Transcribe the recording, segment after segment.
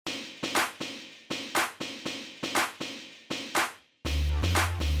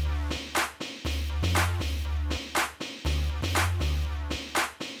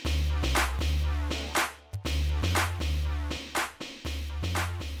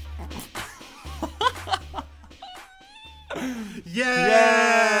Yay!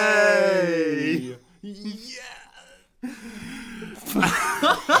 Yeah!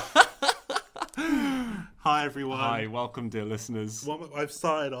 Hi, everyone. Hi, welcome, dear listeners. I've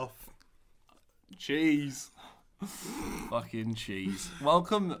started off. Cheese. Fucking cheese.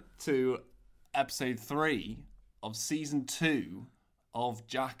 Welcome to episode 3 of season 2 of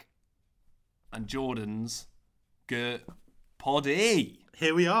Jack and Jordan's Poddy.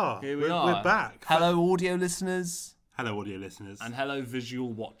 Here we are. We're back. Hello, audio listeners. Hello, audio listeners. And hello,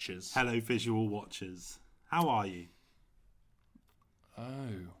 visual watchers. Hello, visual watchers. How are you?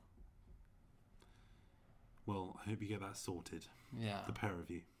 Oh. Well, I hope you get that sorted. Yeah. The pair of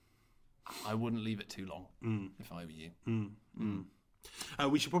you. I wouldn't leave it too long if I were you.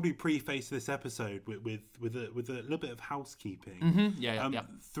 We should probably preface this episode with a little bit of housekeeping. Mm-hmm. Yeah.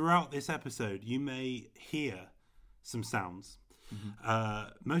 Throughout this episode, you may hear some sounds.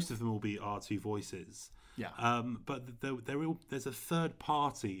 Most of them will be our two voices. Yeah. But there's a third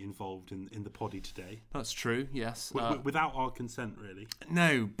party involved in the poddy today. That's true, yes. Without our consent, really.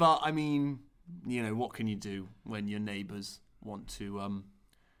 No, but I mean, you know, what can you do when your neighbours want to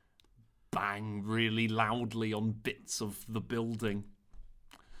bang really loudly on bits of the building?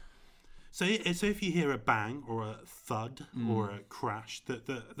 So if you hear a bang or a thud or a crash that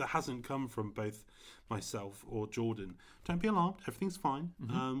hasn't come from both myself or Jordan, don't be alarmed. Everything's fine.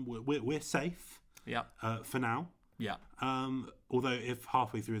 We're safe. Yeah. For now. Yeah. Although if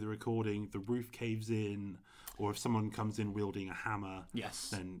halfway through the recording the roof caves in, or if someone comes in wielding a hammer,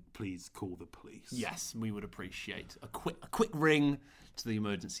 then please call the police. Yes, we would appreciate a quick ring to the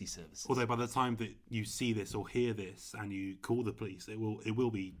emergency services. Although by the time that you see this or hear this and you call the police, it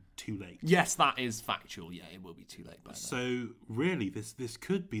will be too late. Yes, that is factual. Yeah, it will be too late by then. So really, this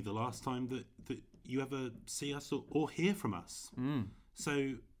could be the last time that you ever see us or hear from us.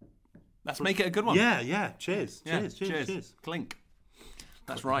 So let's make it a good one. Yeah. Cheers. Cheers. Clink.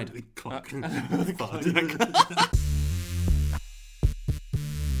 That's right. Clunk.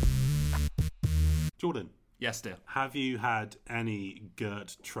 Jordan. Yes, dear. Have you had any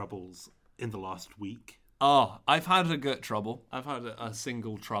GERT troubles in the last week? Oh, I've had a GERT trouble. I've had a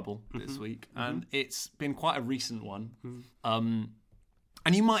single trouble this week, and it's been quite a recent one. And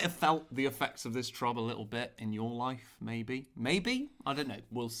you might have felt the effects of this trouble a little bit in your life, maybe. I don't know.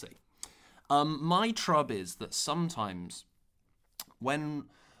 We'll see. My trub is that sometimes when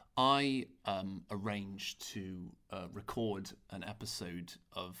I arrange to record an episode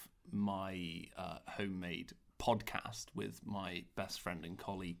of my homemade podcast with my best friend and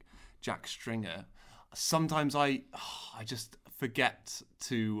colleague, Jack Stringer, sometimes I just forget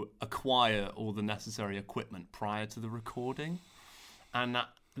to acquire all the necessary equipment prior to the recording. And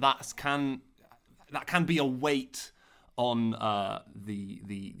that can be a weight on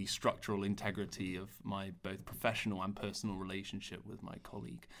the structural integrity of my both professional and personal relationship with my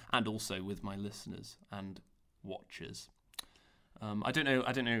colleague, and also with my listeners and watchers. I don't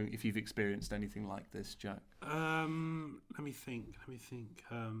know if you've experienced anything like this, Jack. Let me think.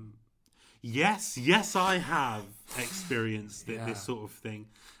 Yes, I have experienced this sort of thing.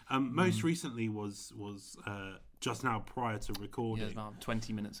 Most recently was just now prior to recording. Yeah, about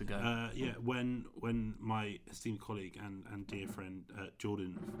 20 minutes ago. When my esteemed colleague and dear friend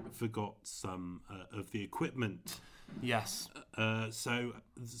Jordan forgot some of the equipment. Yes. So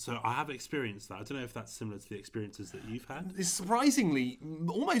I have experienced that. I don't know if that's similar to the experiences that you've had. It's surprisingly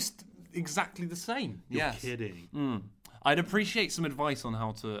almost exactly the same. You're kidding. I'd appreciate some advice on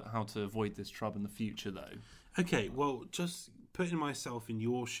how to avoid this trouble in the future, though. Okay, well, just putting myself in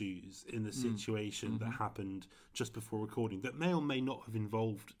your shoes in the situation that happened just before recording that may or may not have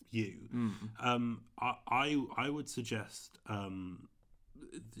involved you. I would suggest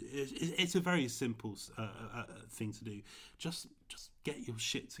it's a very simple thing to do. Just get your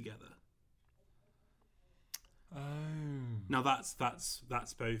shit together. Oh. Now that's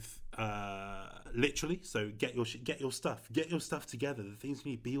both literally. So get your stuff together. The things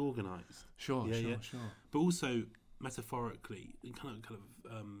you need, be organised. Sure. But also metaphorically, kind of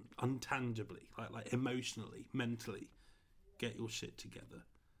untangibly, like emotionally, mentally, get your shit together.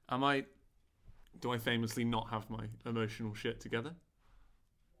 Do I famously not have my emotional shit together?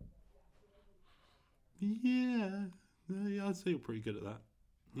 Yeah, I'd say you're pretty good at that.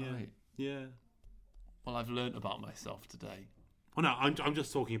 Yeah, right. Yeah. Well, I've learnt about myself today. Oh no, I'm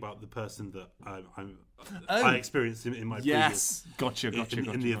just talking about the person that I experienced in my previous. Gotcha.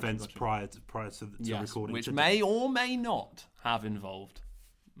 In the events prior to recording, which may or may not have involved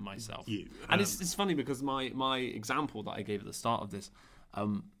myself. You and it's funny because my example that I gave at the start of this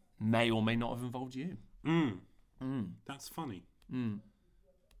may or may not have involved you. That's funny.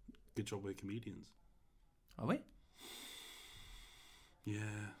 Good job, we're comedians. Are we? Yeah.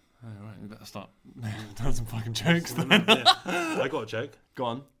 Oh, right, we better start telling some fucking jokes then. Yeah. I got a joke. Go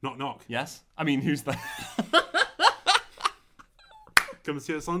on. Knock, knock. Yes? I mean, who's there? Come and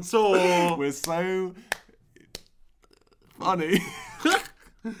see us on tour. We're so funny.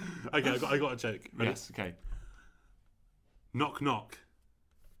 Okay, I got a joke. Ready? Yes, okay. Knock, knock.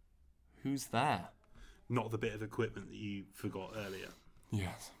 Who's there? Not the bit of equipment that you forgot earlier.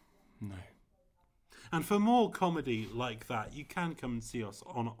 Yes. No. And for more comedy like that, you can come and see us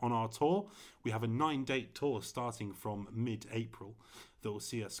on our tour. We have a 9-date tour starting from mid-April that will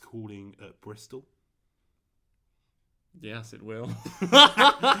see us calling at Bristol. Yes, it will.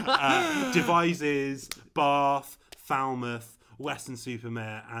 Devizes, Bath, Falmouth,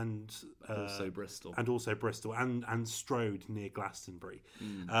 Weston-super-Mare, and Also Bristol. and Strode near Glastonbury.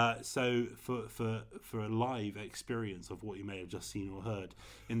 So for a live experience of what you may have just seen or heard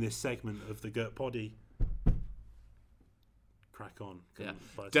in this segment of the Gurt Poddy, crack on. Yeah.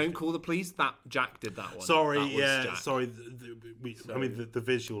 Don't call the police. That Jack did that one. Sorry, That was yeah, Jack. sorry. I mean, the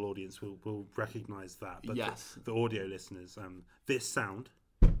visual audience will recognise that, but Yes. the audio listeners, this sound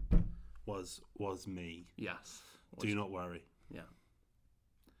was me. Yes. Do not worry. Yeah.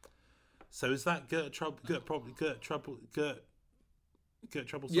 So is that Gurt Trouble?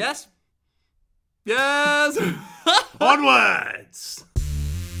 Yes. Yes. Onwards.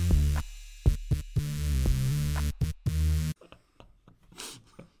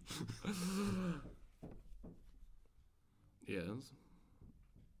 Yes.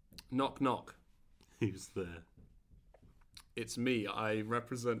 Knock, knock. Who's there? It's me. I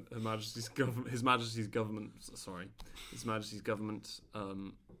represent Her Majesty's government. His Majesty's government. Sorry, His Majesty's government.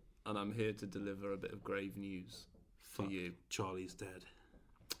 And I'm here to deliver a bit of grave news for you. Charlie's dead.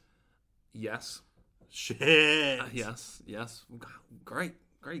 Yes. Shit. Yes. Great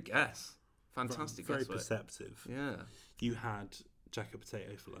guess. Fantastic Very guess. Very perceptive. Yeah. You had jacket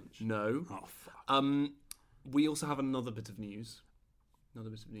potato for lunch. No. Oh fuck. We also have another bit of news.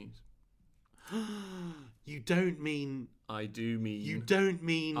 You don't mean. I do mean. You don't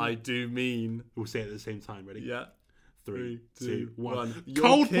mean. I do mean. We'll say it at the same time. Ready? Yeah. 3, 2, 1. You're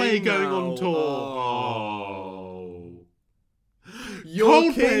Coldplay king going now. on tour. Oh.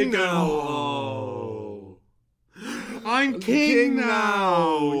 You're king now. Oh. I'm king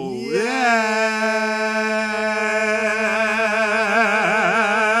now. Yay!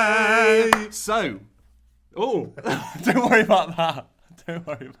 So. Oh. Don't worry about that.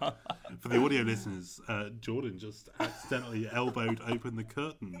 For the audio listeners, Jordan just accidentally elbowed open the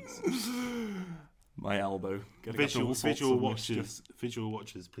curtains. My elbow. Visual watchers,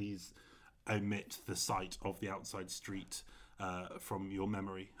 please omit the sight of the outside street from your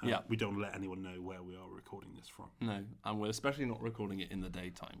memory. We don't let anyone know where we are recording this from. No, and we're especially not recording it in the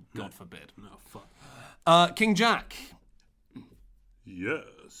daytime. God forbid. No, fuck. King Jack.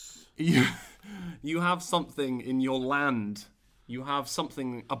 Yes. You have something in your land. You have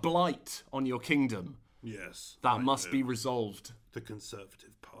something, a blight on your kingdom. Yes. That must be resolved. The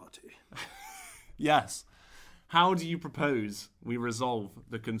Conservative Party. Yes. How do you propose we resolve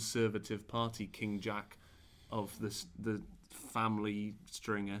the Conservative Party, King Jack of the family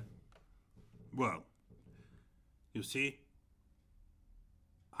stringer? Well, you see,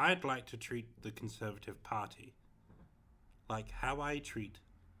 I'd like to treat the Conservative Party like how I treat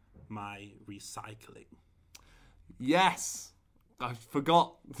my recycling. Yes. I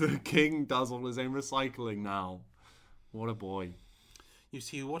forgot the king does all his own recycling now. What a boy. You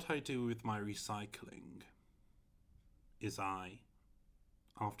see, what I do with my recycling is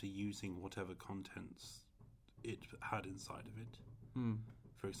after using whatever contents it had inside of it,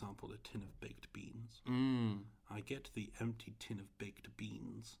 for example, a tin of baked beans, I get the empty tin of baked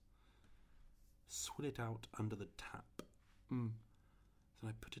beans, swill it out under the tap, then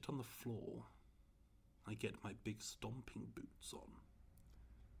I put it on the floor. I get my big stomping boots on,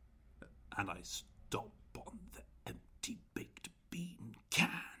 and I stomp on the empty baked bean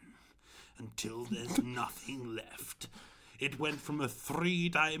can until there's nothing left. It went from a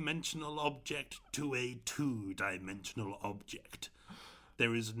 3-dimensional object to a 2-dimensional object.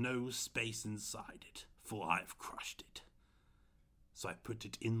 There is no space inside it, for I've crushed it. So I put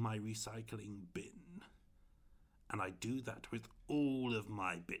it in my recycling bin, and I do that with all of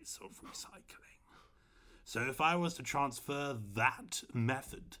my bits of recycling. So if I was to transfer that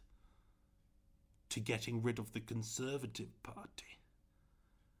method to getting rid of the Conservative Party,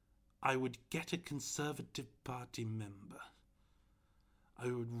 I would get a Conservative Party member.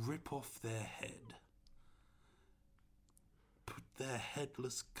 I would rip off their head, put their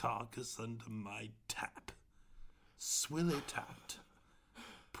headless carcass under my tap, swill it out,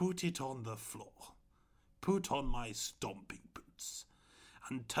 put it on the floor, put on my stomping boots,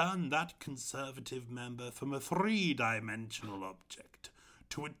 and turn that Conservative member from a 3-dimensional object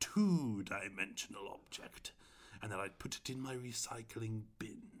to a 2-dimensional object, and then I'd put it in my recycling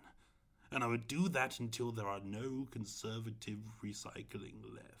bin. And I would do that until there are no Conservative recycling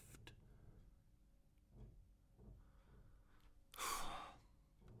left.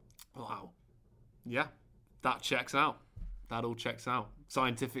 Wow. Yeah, that checks out. That all checks out.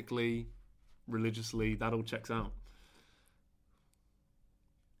 Scientifically, religiously, that all checks out.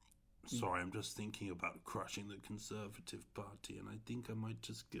 Sorry, I'm just thinking about crushing the Conservative Party, and I think I might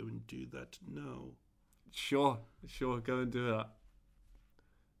just go and do that now. Sure, go and do that.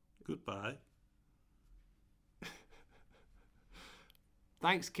 Goodbye.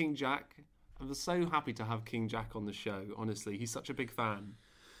 Thanks, King Jack. I'm so happy to have King Jack on the show, honestly. He's such a big fan.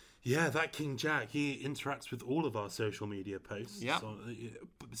 Yeah, that King Jack, he interacts with all of our social media posts. Yeah. So,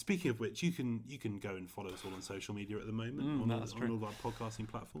 speaking of which, you can go and follow us all on social media at the moment on all of our podcasting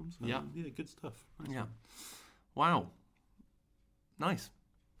platforms. Yeah, good stuff. Nice one. Wow. Nice.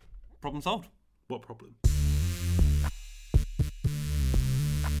 Problem solved. What problem?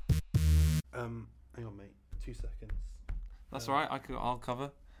 Hang on, mate. 2 seconds. That's all right. I'll cover.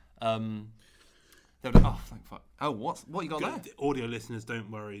 Thank fuck. Oh, what you got there? The audio listeners,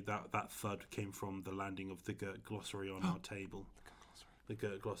 don't worry. That thud came from the landing of the Gurt glossary on our table. The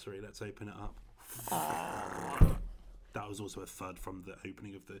Gurt glossary. Let's open it up. That was also a thud from the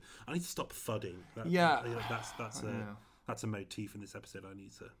opening of the. I need to stop thudding. That's a motif in this episode. I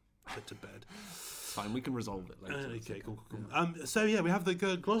need to put to bed. Fine, we can resolve it later. Okay, cool. Yeah. We have the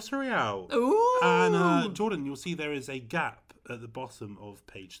Gurt glossary out. Ooh! And Jordan, you'll see there is a gap at the bottom of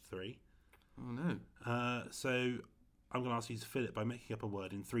page 3. Oh no. So I'm going to ask you to fill it by making up a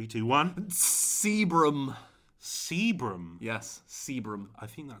word in 3, 2, 1. Sebrum. Sebrum? Yes, sebrum. I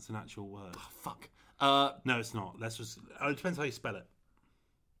think that's an actual word. Oh, fuck. No, it's not. Let's just. It depends how you spell it.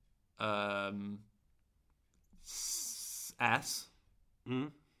 S.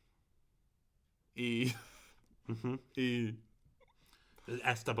 E. Mm-hmm. E.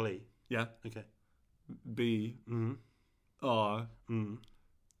 S-double-E. Yeah. Okay. B. Mm-hmm. R. Mm.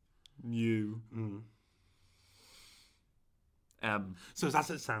 U. Mm. M. So that's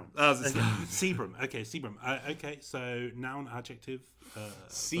it sounds. Sebrum. Okay, sebrum. Okay, so noun, adjective.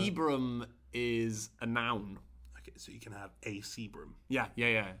 Sebrum is a noun. Okay, so you can have a sebrum. Yeah. You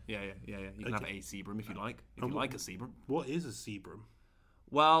can have a sebrum if you like. If you like a sebrum. What is a sebrum?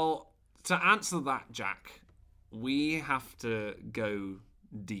 Well, to answer that, Jack, we have to go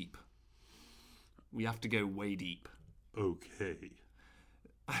deep. We have to go way deep. Okay.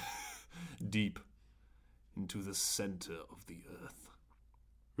 Deep into the center of the earth.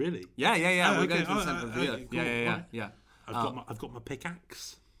 Really? Yeah. Oh, We're going to the center of the earth. Cool. Yeah. I've got my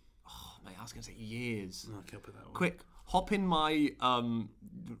pickaxe. Oh, mate, I was going to say years. Okay, I'll put that one. Quick, hop in my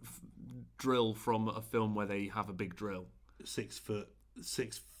drill from a film where they have a big drill. 6 foot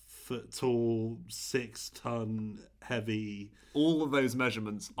tall, 6-ton heavy. All of those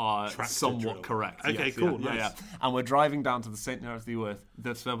measurements are somewhat drill. correct. Okay, yes, cool. Yeah, Nice. And we're driving down to the center of the earth,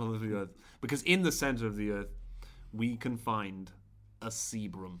 because in the center of the earth, we can find a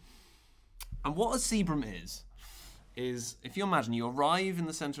sebrum. And what a sebrum is if you imagine you arrive in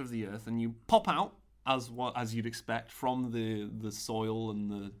the center of the earth and you pop out as you'd expect from the soil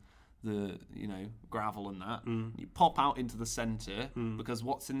and the gravel and that. You pop out into the center because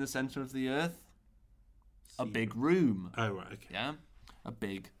what's in the center of the earth? A big room. Oh, right, okay. Yeah, a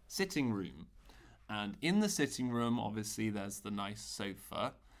big sitting room. And in the sitting room, obviously, there's the nice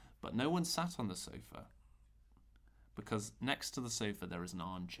sofa, but no one sat on the sofa because next to the sofa there is an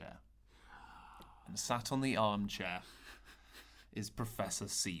armchair. And sat on the armchair is Professor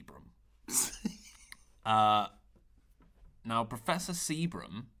Sebrum. Now, Professor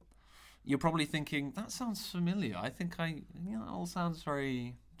Sebrum, you're probably thinking, that sounds familiar. I think it all sounds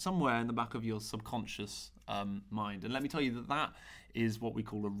very somewhere in the back of your subconscious mind. And let me tell you that is what we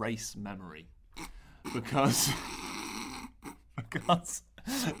call a race memory. Because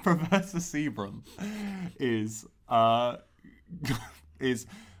Professor Sebrum is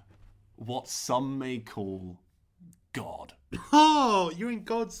what some may call God. Oh, you're in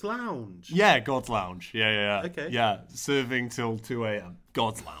God's Lounge. Yeah, God's Lounge. Yeah. Okay. Yeah, serving till 2 a.m.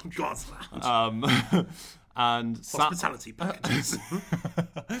 God's Lounge. God's Lounge. And hospitality packages.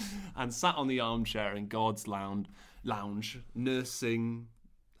 And sat on the armchair in God's lounge, nursing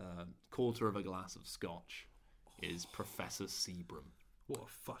a quarter of a glass of scotch, is Professor Sebrum. What a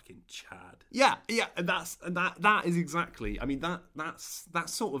fucking Chad. Yeah, and that is exactly. I mean, that's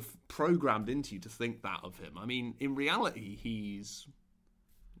sort of programmed into you to think that of him. I mean, in reality, he's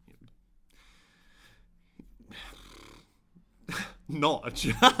not a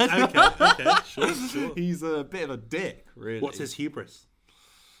Chad. Okay, sure. He's a bit of a dick, really. What's his hubris?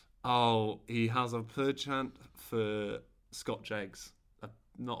 Oh, he has a penchant for Scotch eggs.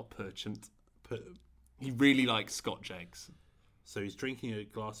 Not a penchant. He really likes Scotch eggs. So he's drinking a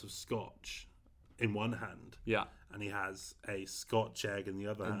glass of Scotch in one hand. Yeah. And he has a Scotch egg in the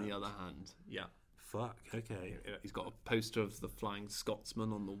other hand. In the other hand, yeah. Fuck, okay. He's got a poster of the Flying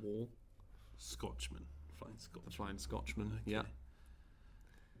Scotsman on the wall. Scotchman. Flying Scotsman. The Flying Scotchman, Okay. yeah.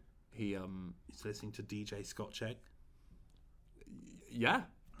 He's listening to DJ Scotch Egg. Yeah.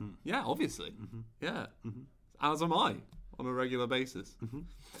 Yeah, obviously. Yeah. As am I, on a regular basis.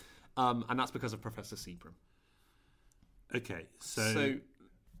 And that's because of Professor Seabram. Okay, so...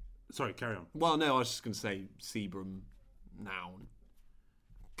 Sorry, carry on. Well, no, I was just going to say Seabram, noun.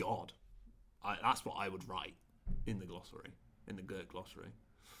 God. That's what I would write in the glossary, in the Gurt glossary.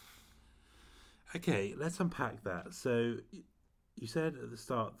 Okay, let's unpack that. So, you said at the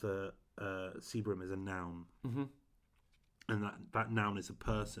start that Seabram is a noun. And that noun is a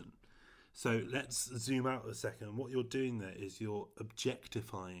person. So, let's zoom out a second. What you're doing there is you're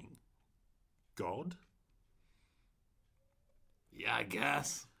objectifying God. Yeah, I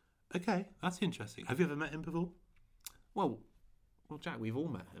guess. Okay, that's interesting. Have you ever met him before? Well, Jack, we've all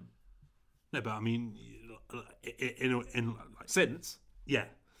met him. No, but I mean, in Since? Yeah.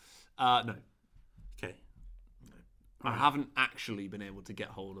 No. Okay. I haven't actually been able to get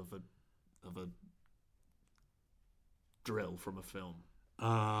hold of a drill from a film.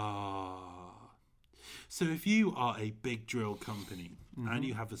 So if you are a big drill company and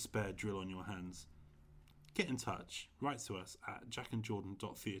you have a spare drill on your hands, get in touch. Write to us at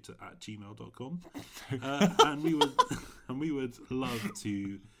jackandjordan.theatre@gmail.com and we would love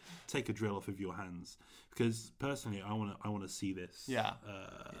to take a drill off of your hands, because personally I want to see this. Yeah.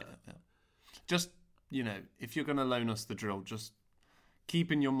 Just, if you're going to loan us the drill, just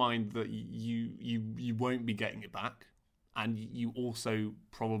keep in your mind that you won't be getting it back, and you also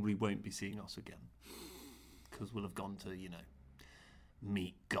probably won't be seeing us again, because we'll have gone to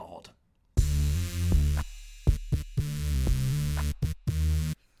meet God.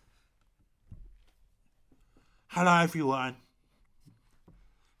 Hello everyone.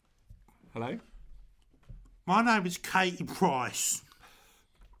 Hello? My name is Katie Price.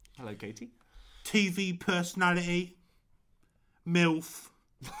 Hello, Katie. TV personality. MILF.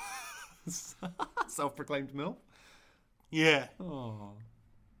 Self-proclaimed MILF? Yeah. Oh,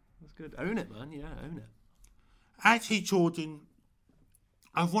 that's good. Own it, man. Yeah, own it. Actually, Jordan,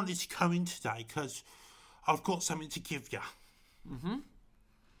 I wanted to come in today because I've got something to give you.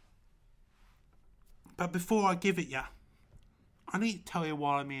 But before I give it you, I need to tell you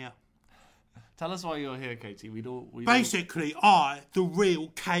why I'm here. Tell us why you're here, Katie. Basically, I, the real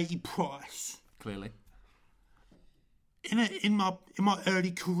Katie Price, Clearly. in my early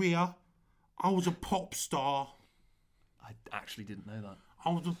career, I was a pop star. I actually didn't know that.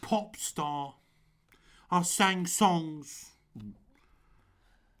 I was a pop star. I sang songs.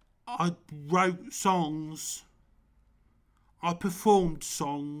 I wrote songs. I performed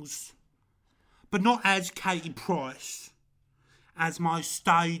songs. But not as Katie Price. As my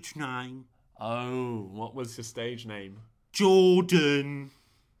stage name. Oh, what was your stage name? Jordan.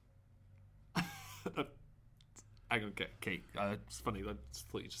 Hang on, Kate. It's funny. I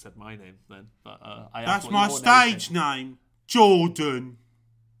thought you just said my name then. But That's my stage name. Jordan.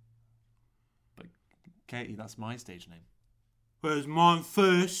 But Katie, that's my stage name. Whereas mine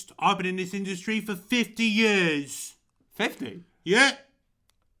first. I've been in this industry for 50 years. 50? Yeah.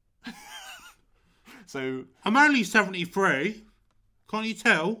 So I'm only 73. Can't you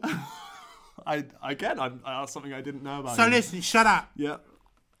tell? that's something I didn't know about. So listen, shut up. Yeah.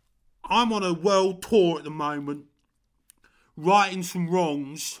 I'm on a world tour at the moment, righting some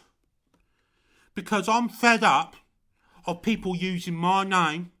wrongs, because I'm fed up of people using my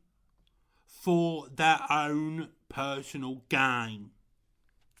name for their own personal gain.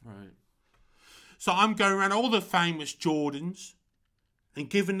 Right. So I'm going around all the famous Jordans and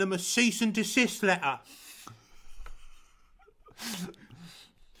giving them a cease and desist letter.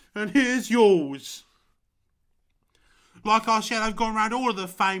 And here's yours. Like I said, I've gone around all of the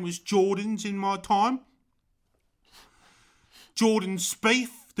famous Jordans in my time. Jordan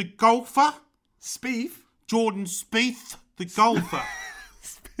Spieth, the golfer. Spieth? Jordan Spieth, the golfer.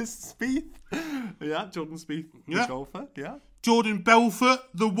 Spieth? Yeah, Jordan Spieth, the golfer. Yeah. Jordan Belfort,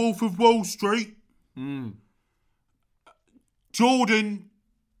 the Wolf of Wall Street. Jordan,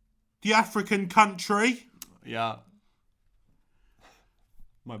 the African country. Yeah.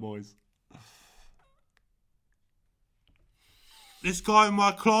 My boys. This guy in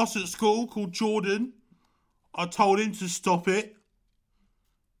my class at school called Jordan, I told him to stop it.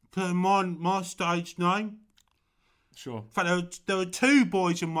 My stage name. Sure. In fact, there were two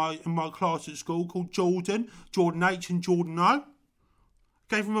boys in my class at school called Jordan H and Jordan O.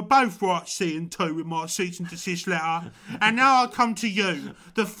 Gave them both right C and 2 with my cease and desist letter. And now I come to you,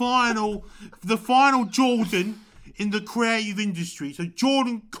 the final Jordan in the creative industry. So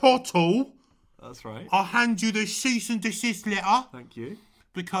Jordan Cottle. That's right. I'll hand you the cease and desist letter. Thank you.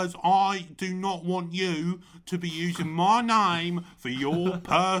 Because I do not want you to be using my name for your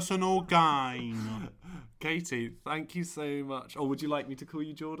personal gain. Katie, thank you so much. Or would you like me to call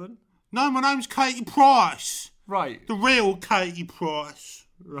you Jordan? No, my name's Katie Price. Right. The real Katie Price.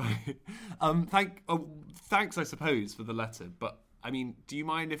 Right. Thanks, I suppose, for the letter. But, I mean, do you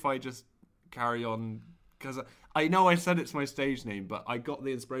mind if I just carry on? Because I know I said it's my stage name, but I got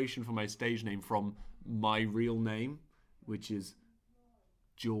the inspiration for my stage name from my real name, which is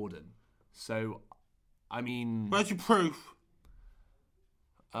Jordan. So, I mean... Where's your proof?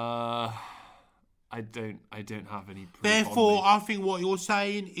 I don't have any proof. Therefore, I think what you're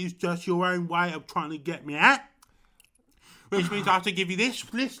saying is just your own way of trying to get me out. Which means I have to give you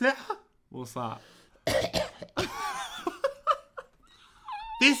this letter. What's that?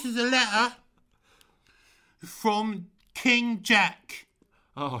 This is a letter from King Jack.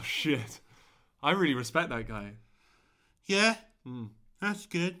 Oh, shit. I really respect that guy. Yeah? That's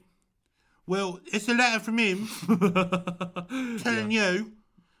good. Well, it's a letter from him telling you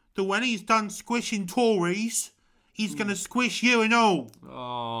that when he's done squishing Tories, he's going to squish you and all.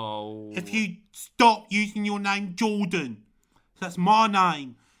 Oh. If you stop using your name Jordan. That's my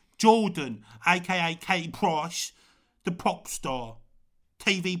name. Jordan, a.k.a. Katie Price, the pop star,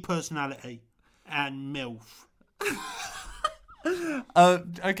 TV personality, and MILF.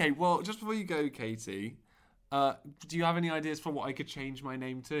 Okay, well, just before you go, Katie, do you have any ideas for what I could change my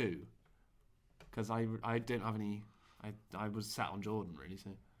name to? Because I don't have any... I was sat on Jordan, really, so...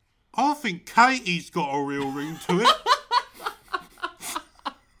 I think Katie's got a real ring to it.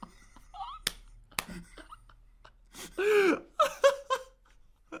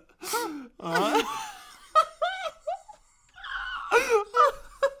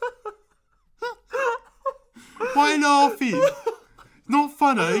 Why are you laughing? It's not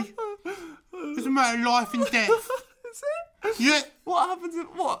funny. It's a matter of life and death. Is it? Yeah. What happens if...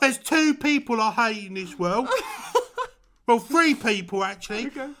 What? There's two people I hate in this world. Well, three people, actually.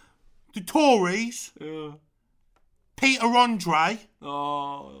 Okay. The Tories, Yeah. Peter Andre,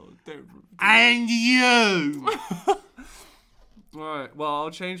 Oh, don't... and you. Alright, well,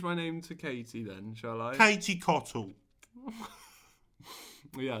 I'll change my name to Katie then, shall I? Katie Cottle.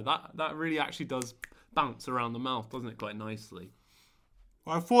 Yeah, that really actually does bounce around the mouth, doesn't it, quite nicely?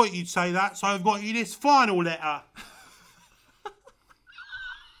 Well, I thought you'd say that, so I've got you this final letter.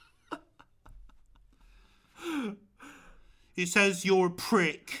 It says you're a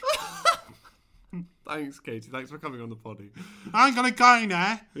prick. Thanks, Katie. Thanks for coming on the poddy. I'm going to go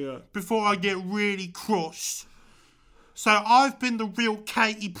now Yeah. before I get really cross. So I've been the real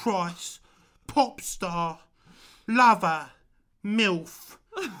Katie Price, pop star, lover, MILF.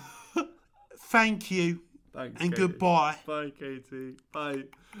 Thank you. Thanks, and Katie. goodbye. Bye, Katie. Bye.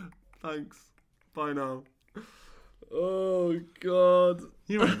 Thanks. Bye now. Oh, God.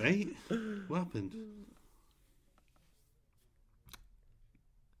 You right, mate? What happened?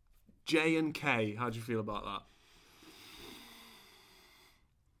 J and K, how do you feel about that?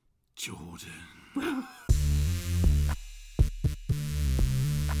 Jordan.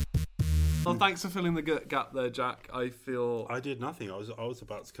 Well, thanks for filling the gap there, Jack. I feel... I did nothing. I was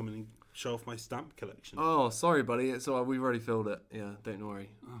about to come in and show off my stamp collection. Oh, sorry, buddy. It's all right. We've already filled it. Yeah, don't worry.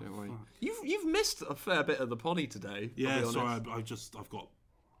 Don't worry. Fuck. You've missed a fair bit of the poddy today. Yeah, I'll be sorry. honest. I've got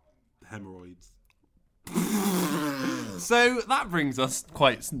hemorrhoids. So that brings us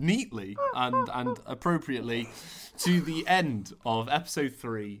quite neatly and appropriately to the end of episode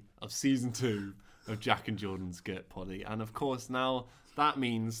 3 of season 2 of Jack and Jordan's Gurt Poddy. And of course, now that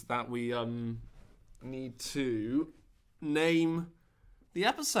means that we need to name the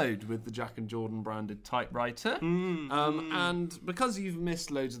episode with the Jack and Jordan branded typewriter. And because you've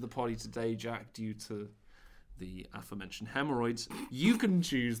missed loads of the poddy today, Jack, due to the aforementioned hemorrhoids, you can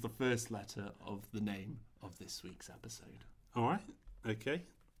choose the first letter of the name of this week's episode. All right. Okay.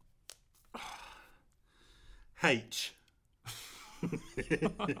 H.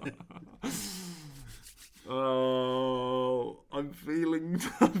 Oh, I'm feeling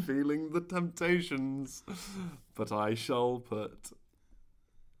the temptations, but I shall put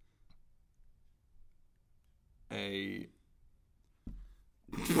a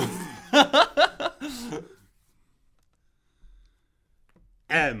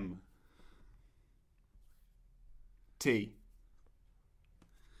M. T.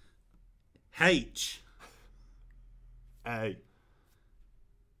 H. A.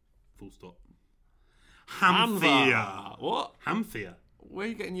 Full stop. Hamtha. Hamtha. What? Hamtha. Where are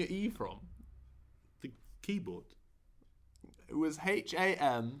you getting your E from? The keyboard. It was Hamtha.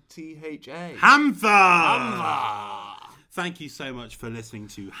 Hamtha. Hamtha. Thank you so much for listening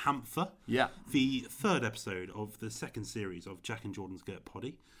to Hamtha. Yeah. The third episode of the second series of Jack and Jordan's Gurt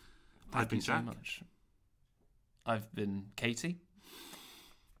Poddy. I've been Jack. So much. I've been Katie.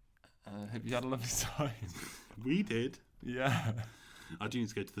 Have you had a lovely time? We did. Yeah. I do need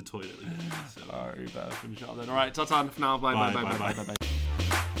to go to the toilet again. So. Alright, we better finish up then. Alright, ta-ta for now. Bye.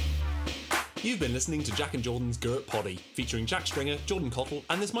 You've been listening to Jack and Jordan's Gurt Poddy, featuring Jack Stringer, Jordan Cottle,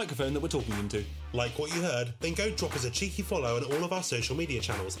 and this microphone that we're talking into. Like what you heard? Then go drop us a cheeky follow on all of our social media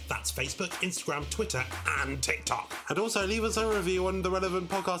channels. That's Facebook, Instagram, Twitter, and TikTok. And also leave us a review on the relevant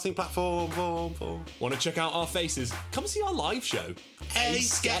podcasting platform. Want to check out our faces? Come see our live show, A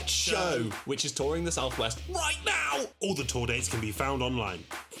Sketch Show, which is touring the Southwest right now. All the tour dates can be found online.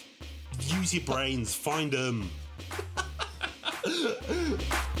 Use your brains, find them.